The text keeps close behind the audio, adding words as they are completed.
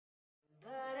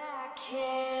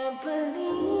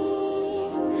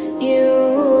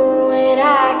you and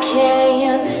I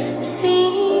can't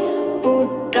see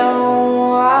who don't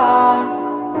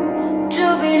want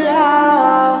to be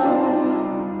loved.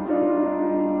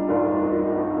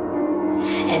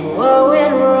 And what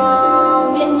went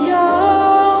wrong in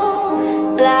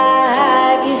your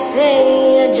life? You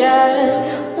say you just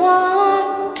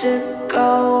want to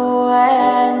go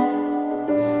and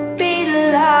be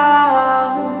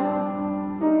loved.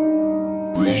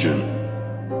 Vision.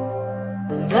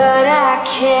 But I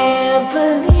can't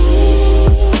believe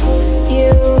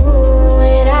you,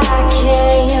 and I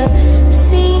can't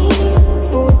see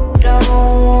who don't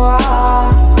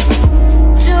want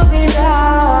to be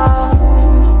loved.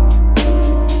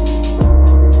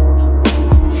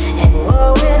 And what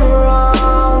went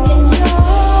wrong in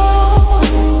your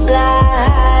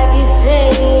life? You say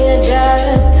you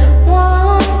just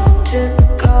want to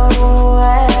go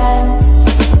and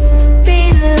be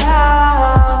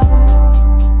loved.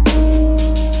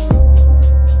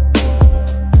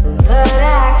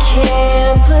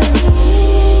 Can't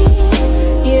believe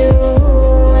you,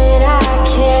 and I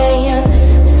can't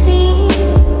see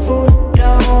who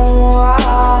don't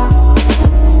want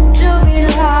to be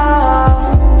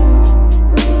loved.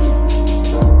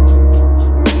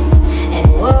 And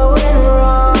what went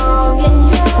wrong in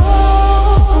your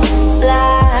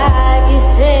life? You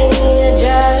say you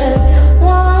just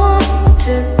want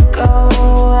to go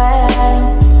and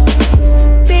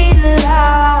be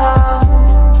loved.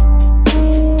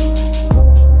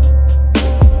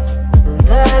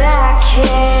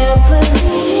 Can't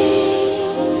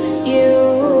believe you,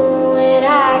 and I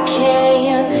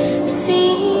can't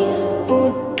see who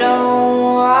don't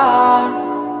want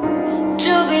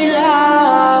to be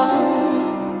loved.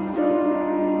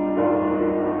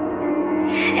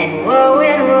 And what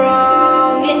went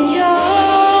wrong in your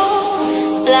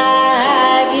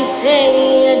life? You say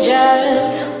you just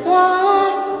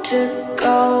want to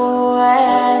go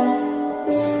and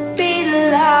be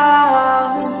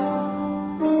loved.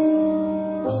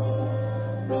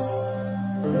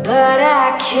 But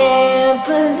I can't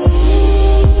believe